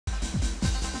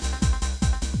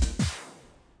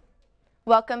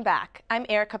Welcome back. I'm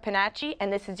Erica Panacci,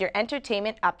 and this is your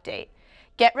entertainment update.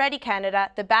 Get ready,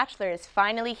 Canada. The Bachelor is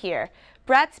finally here.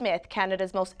 Brad Smith,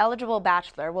 Canada's most eligible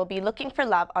bachelor, will be looking for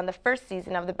love on the first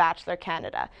season of The Bachelor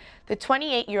Canada. The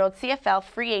 28-year-old CFL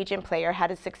free agent player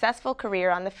had a successful career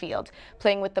on the field,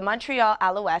 playing with the Montreal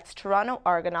Alouettes, Toronto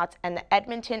Argonauts, and the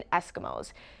Edmonton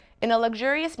Eskimos. In a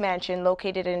luxurious mansion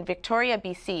located in Victoria,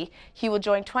 BC, he will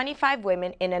join 25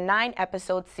 women in a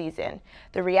 9-episode season.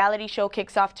 The reality show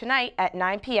kicks off tonight at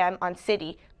 9 p.m. on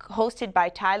City, hosted by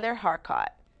Tyler Harcott.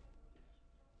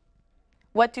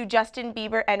 What do Justin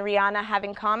Bieber and Rihanna have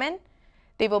in common?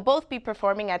 They will both be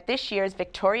performing at this year's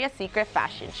Victoria's Secret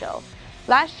fashion show.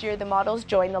 Last year, the models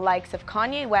joined the likes of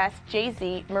Kanye West,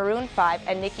 Jay-Z, Maroon 5,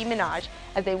 and Nicki Minaj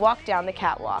as they walked down the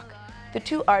catwalk. The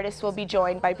two artists will be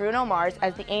joined by Bruno Mars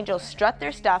as the Angels strut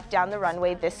their stuff down the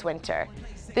runway this winter.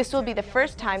 This will be the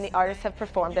first time the artists have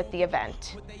performed at the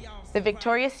event. The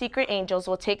Victoria's Secret Angels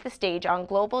will take the stage on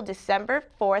Global December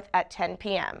 4th at 10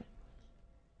 p.m.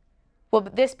 Will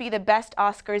this be the best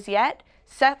Oscars yet?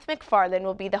 Seth MacFarlane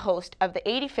will be the host of the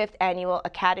 85th Annual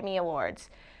Academy Awards.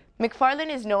 MacFarlane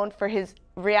is known for his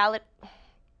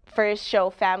show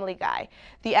Family Guy.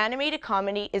 The animated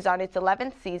comedy is on its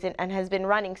 11th season and has been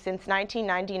running since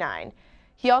 1999.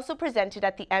 He also presented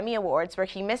at the Emmy Awards, where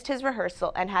he missed his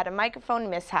rehearsal and had a microphone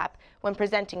mishap when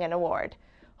presenting an award.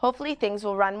 Hopefully things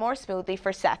will run more smoothly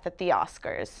for Seth at the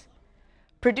Oscars.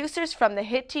 Producers from the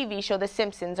hit TV show The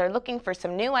Simpsons are looking for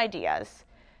some new ideas.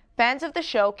 Fans of the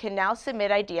show can now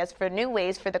submit ideas for new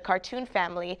ways for the cartoon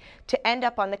family to end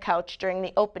up on the couch during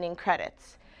the opening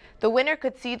credits. The winner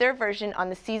could see their version on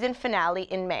the season finale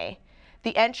in May.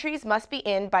 The entries must be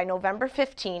in by November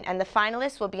 15, and the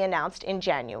finalists will be announced in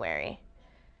January.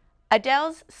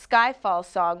 Adele's Skyfall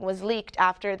song was leaked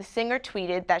after the singer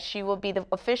tweeted that she will be the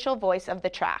official voice of the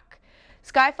track.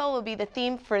 Skyfall will be the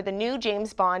theme for the new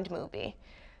James Bond movie.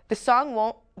 The song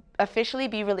won't officially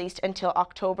be released until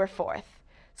October 4th.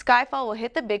 Skyfall will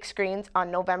hit the big screens on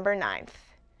November 9th.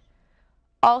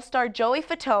 All-star Joey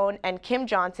Fatone and Kim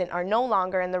Johnson are no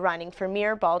longer in the running for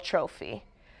Mirror Ball Trophy.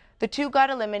 The two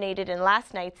got eliminated in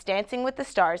last night's Dancing with the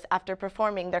Stars after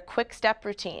performing their quick-step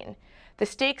routine. The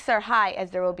stakes are high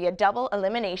as there will be a double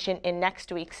elimination in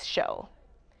next week's show.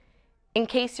 In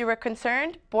case you were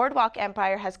concerned, Boardwalk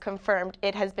Empire has confirmed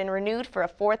it has been renewed for a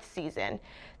 4th season.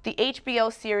 The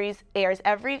HBO series airs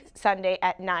every Sunday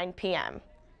at 9 p.m.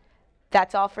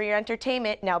 That's all for your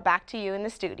entertainment. Now back to you in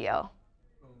the studio.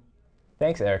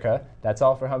 Thanks, Erica. That's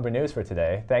all for Humber News for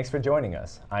today. Thanks for joining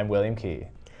us. I'm William Key.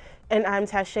 And I'm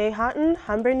Tashay Houghton.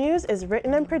 Humber News is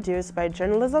written and produced by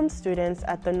journalism students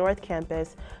at the North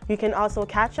Campus. You can also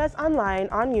catch us online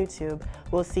on YouTube.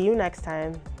 We'll see you next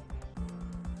time.